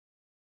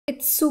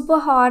It's super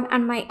hot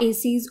and my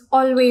AC is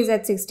always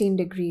at 16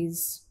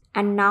 degrees.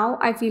 And now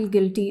I feel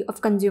guilty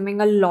of consuming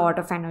a lot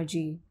of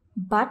energy.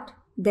 But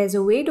there's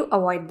a way to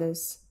avoid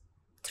this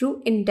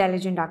through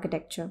intelligent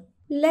architecture.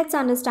 Let's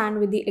understand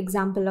with the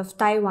example of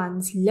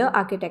Taiwan's Le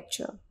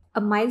architecture, a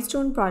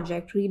milestone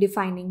project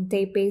redefining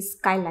Taipei's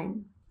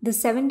skyline. The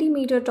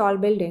 70-meter tall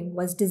building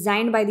was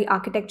designed by the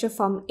architecture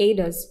firm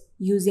ADAS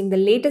using the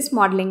latest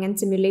modeling and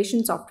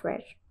simulation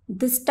software.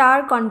 The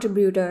star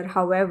contributor,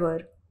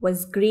 however,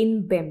 was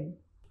Green BIM.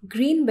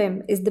 Green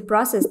BIM is the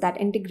process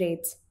that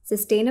integrates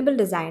sustainable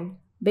design,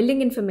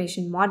 building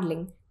information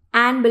modeling,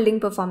 and building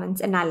performance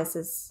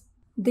analysis.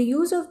 The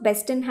use of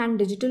best-in-hand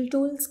digital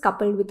tools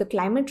coupled with a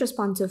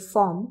climate-responsive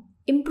form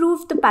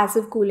improved the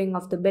passive cooling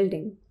of the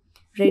building,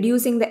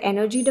 reducing the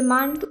energy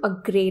demand to a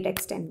great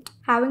extent.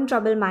 Having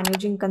trouble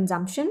managing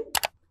consumption?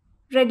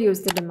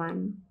 Reduce the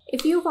demand.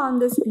 If you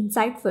found this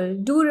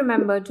insightful, do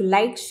remember to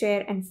like,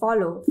 share, and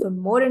follow for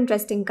more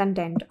interesting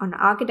content on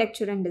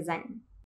architecture and design.